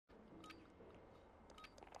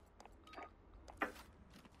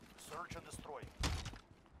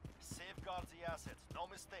Guard the assets. No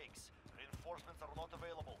mistakes. Reinforcements are not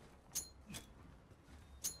available.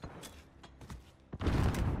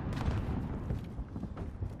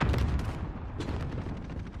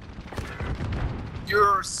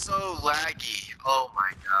 You're so laggy. Oh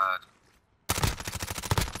my god.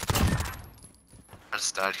 I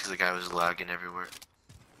just died because the guy was lagging everywhere.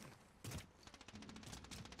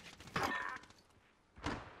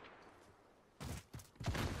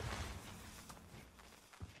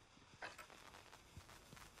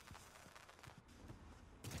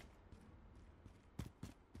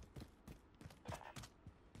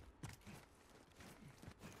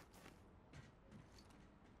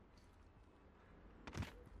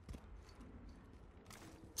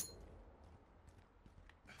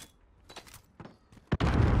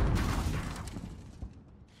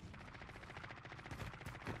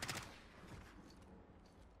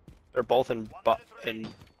 They're both in broken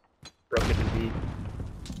and beat.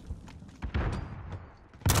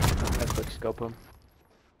 I quick scope them.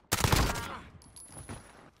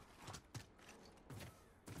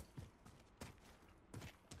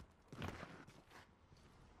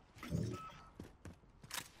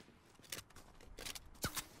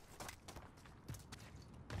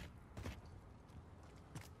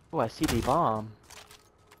 Oh, I see the bomb.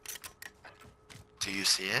 Do you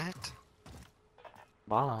see it?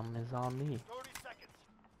 Bomb is on me. 30 seconds.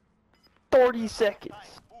 30 seconds!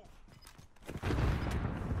 Move.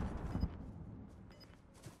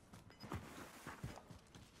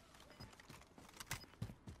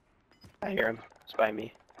 I hear him. It's by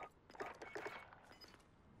me.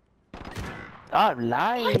 Oh,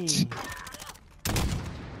 nice!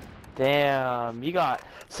 Damn, you got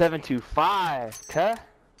 725, huh?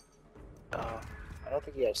 I don't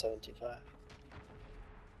think you have 725.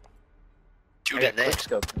 Shoot in there.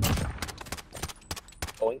 Quickscope.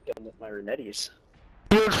 Boink them with my Renettis.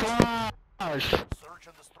 You're trash! Search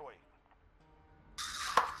and destroy.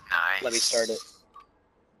 Nice. Let me start it.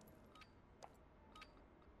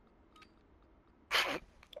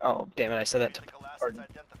 Oh, damn it, I said that to Critical assets Morden.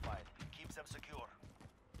 identified. Keep them secure.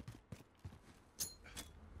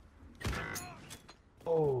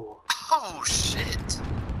 Oh. Oh shit.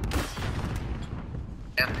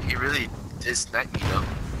 And he really did snipe me though.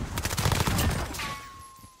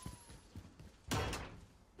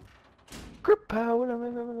 Grip power.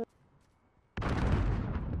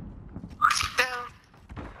 Down.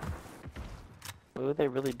 Oh, they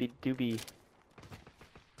really do be.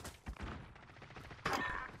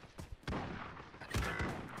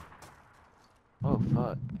 Oh,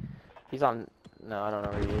 fuck. He's on. No, I don't know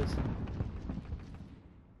where he is.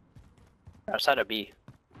 Outside of B.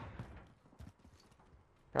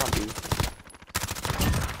 You're on B.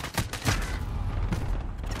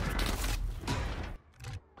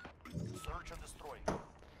 Search and destroy.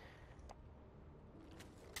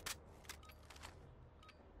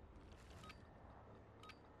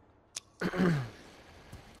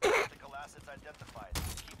 Critical assets identified.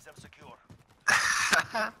 Keep them secure.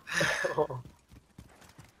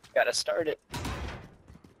 Gotta start it.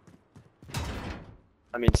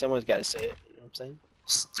 I mean, someone's gotta say it, you know what I'm saying?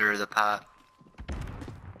 Stir the pot.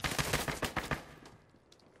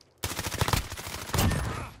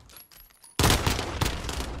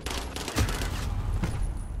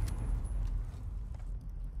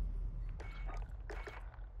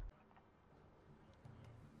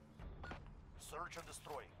 Search and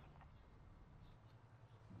destroy.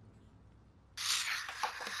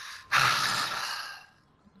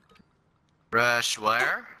 Rush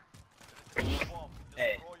where? Bomb.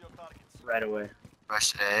 Hey. Destroy your targets. Right away.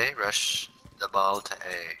 Rush A, rush the ball to A.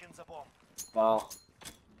 Taking the bomb. Ball.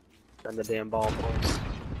 Send the damn ball, boys.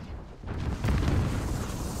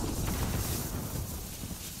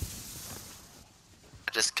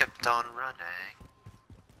 I just kept on running.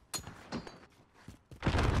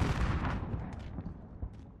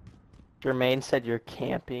 Jermaine said you're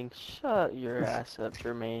camping. Shut your ass up,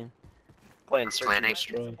 Jermaine. Playing search and Planning.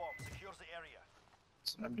 destroy. The bomb. Secure the area.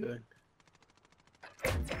 That's what I'm doing.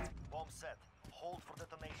 Bomb set. Hold for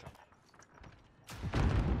detonation.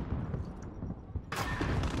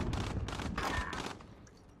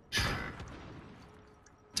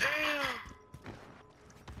 Damn!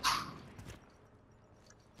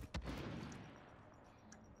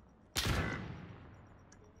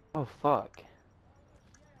 Oh, fuck.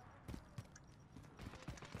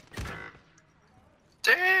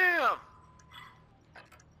 Damn!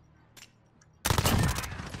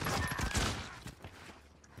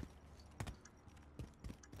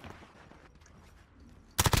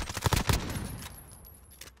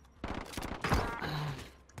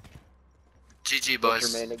 GG, boys.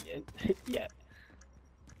 Jermaine again. Yeah.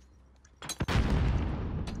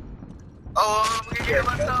 Oh, I'm gonna get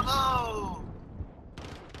myself. Oh!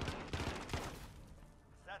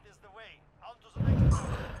 That is the way. On to the next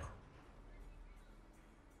zone.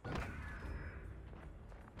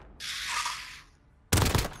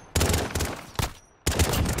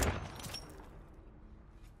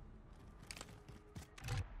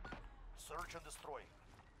 Search and destroy.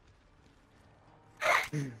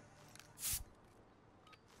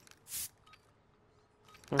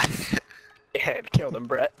 Yeah, it killed him,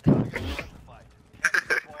 Brett. Justified.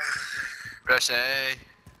 Rush A.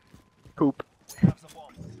 Poop. We have the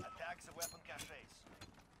bomb. Attack the weapon caches.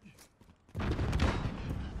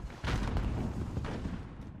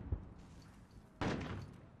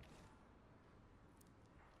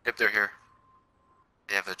 Yep, they're here.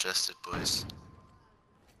 They have adjusted, boys.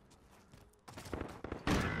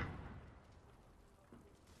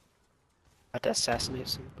 About to assassinate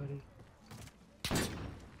somebody.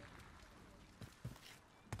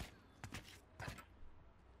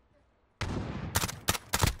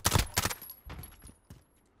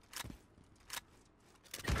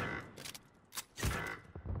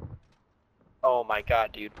 Oh my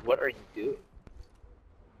god, dude, what are you doing?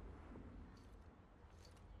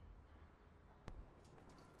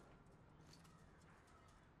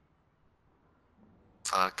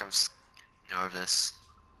 Fuck, I'm nervous.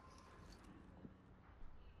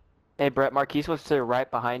 Hey, Brett, Marquise was to right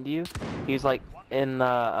behind you. He's like in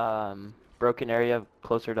the broken area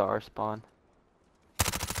closer to our spawn.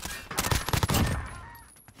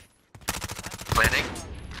 Planning?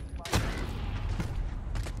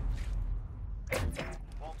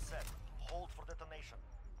 Bomb set. Hold for detonation.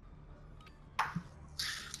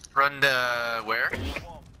 Run to where?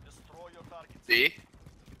 Bomb. Destroy your targets. B?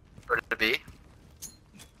 Or to B?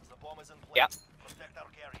 The bomb is in place. Yep. Protect our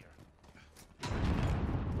carrier.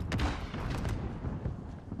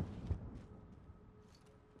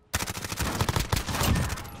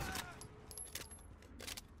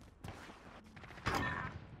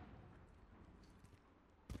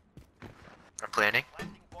 We're planning?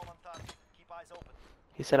 Planting bomb on target. Keep eyes open.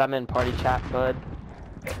 He said I'm in party chat, bud.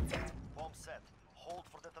 Bomb set. Hold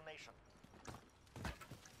for detonation.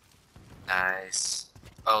 Nice.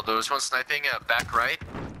 Oh, there was one sniping back right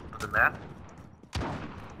of the map.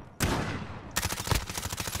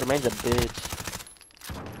 Remains a bitch.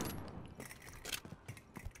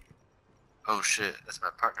 Oh shit, that's my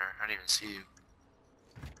partner. I didn't even see you.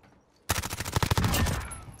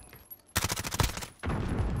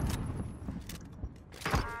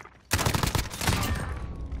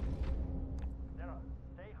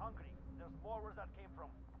 Stay hungry. There's more where that came from.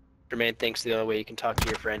 Jermaine thinks the only way you can talk to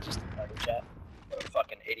your friends is to party chat. What a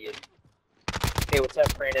fucking idiot. Hey, what's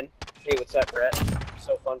up, Brandon? Hey, what's up, Brett?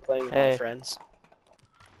 So fun playing with my friends.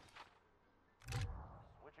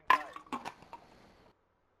 Switching sides.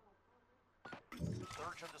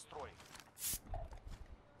 Search and destroy.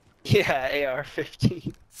 Yeah,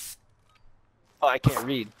 AR-15. Oh, I can't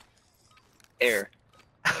read. Air.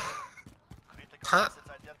 Critical Huh? assets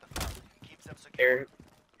identified. Keep them secure.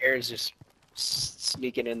 Air is just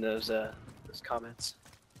sneaking in those comments.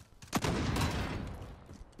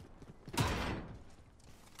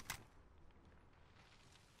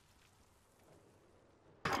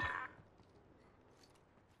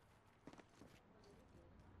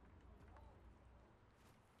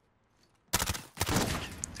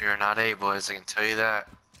 You're not A, boys, I can tell you that.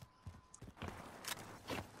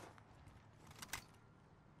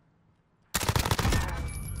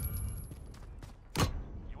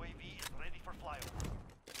 UAV is ready for flyover.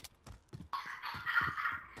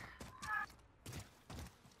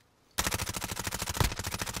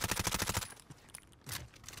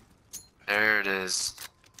 There it is.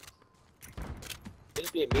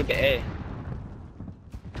 It'd be me to A.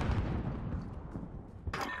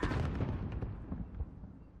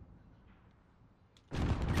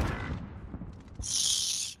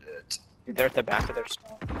 Shit. Dude, they're at the back of their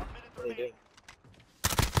spawn. 1 minute What are they doing? remaining.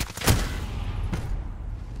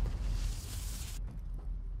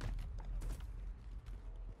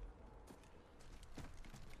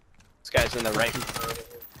 This guy's in the right.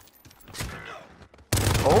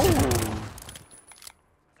 Oh!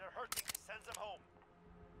 They're hurting. Send them home.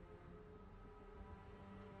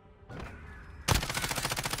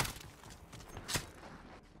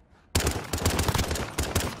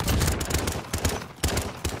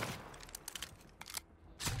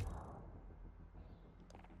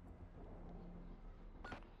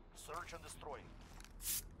 Search and destroy.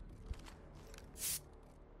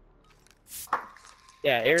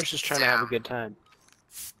 Yeah, Air's just trying to have a good time.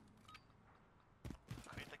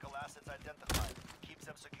 Critical assets identified. Keep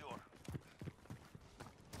them secure.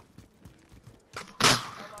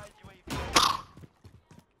 Allied UAV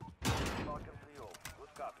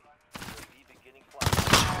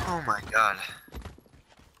Oh my god.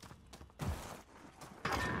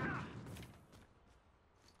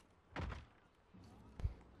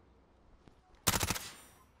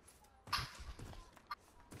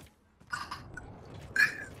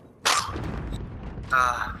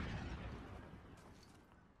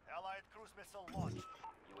 Allied cruise missile launched.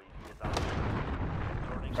 UAV is out.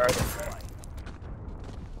 Returning Alright. to flight.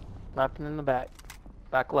 Nothing in the back.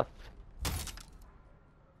 Back left.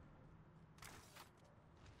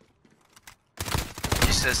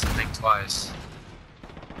 You said something twice.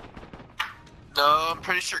 No, I'm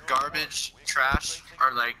pretty sure garbage, trash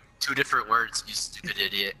are like two different words, you stupid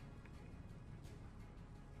idiot.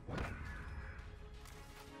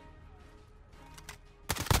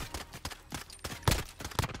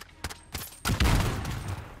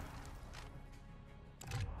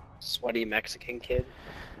 Sweaty Mexican kid.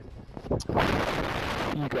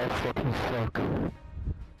 You guys fucking suck.